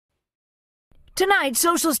Tonight,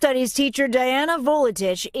 social studies teacher Dayanna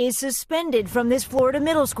Volitich is suspended from this Florida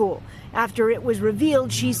middle school after it was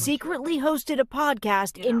revealed she secretly hosted a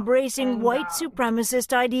podcast embracing white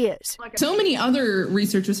supremacist ideas. So many other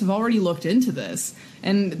researchers have already looked into this,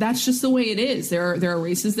 and that's just the way it is. There are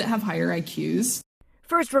races that have higher IQs.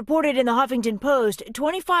 First reported in the Huffington Post,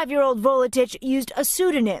 25-year-old Volitich used a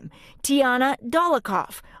pseudonym, Dayanna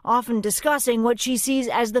Volitich, often discussing what she sees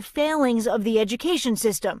as the failings of the education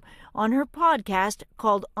system on her podcast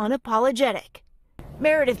called Unapologetic.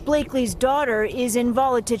 Meredith Blakely's daughter is in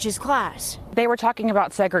Volitich's class. They were talking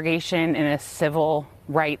about segregation in a civil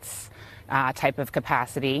rights type of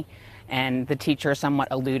capacity, and the teacher somewhat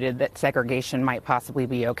alluded that segregation might possibly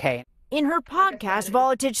be okay. In her podcast,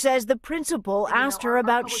 Volitich says the principal asked her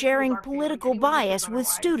about sharing political bias with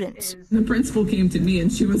students. The principal came to me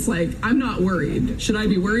and she was like, "I'm not worried. Should I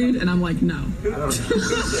be worried?" And I'm like, "No." And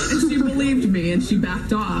she believed me and she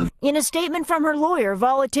backed off. In a statement from her lawyer,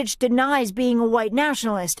 Volitich denies being a white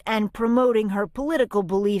nationalist and promoting her political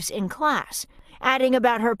beliefs in class, adding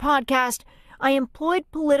about her podcast, "I employed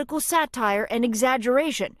political satire and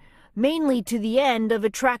exaggeration, mainly to the end of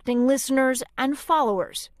attracting listeners and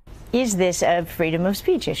followers." Is this a freedom of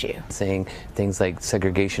speech issue? Saying things like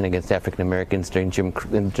segregation against African Americans during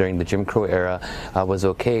the Jim Crow era was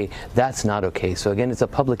okay. That's not okay. So again, it's a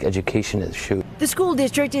public education issue. The school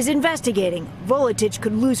district is investigating. Volitich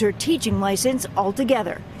could lose her teaching license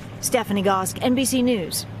altogether. Stephanie Gosk, NBC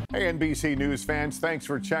News. Hey, NBC News fans, thanks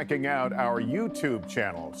for checking out our YouTube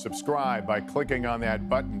channel. Subscribe by clicking on that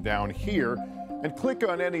button down here, and click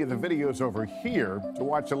on any of the videos over here to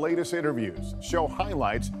watch the latest interviews, show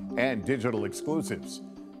highlights, and digital exclusives.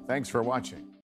 Thanks for watching.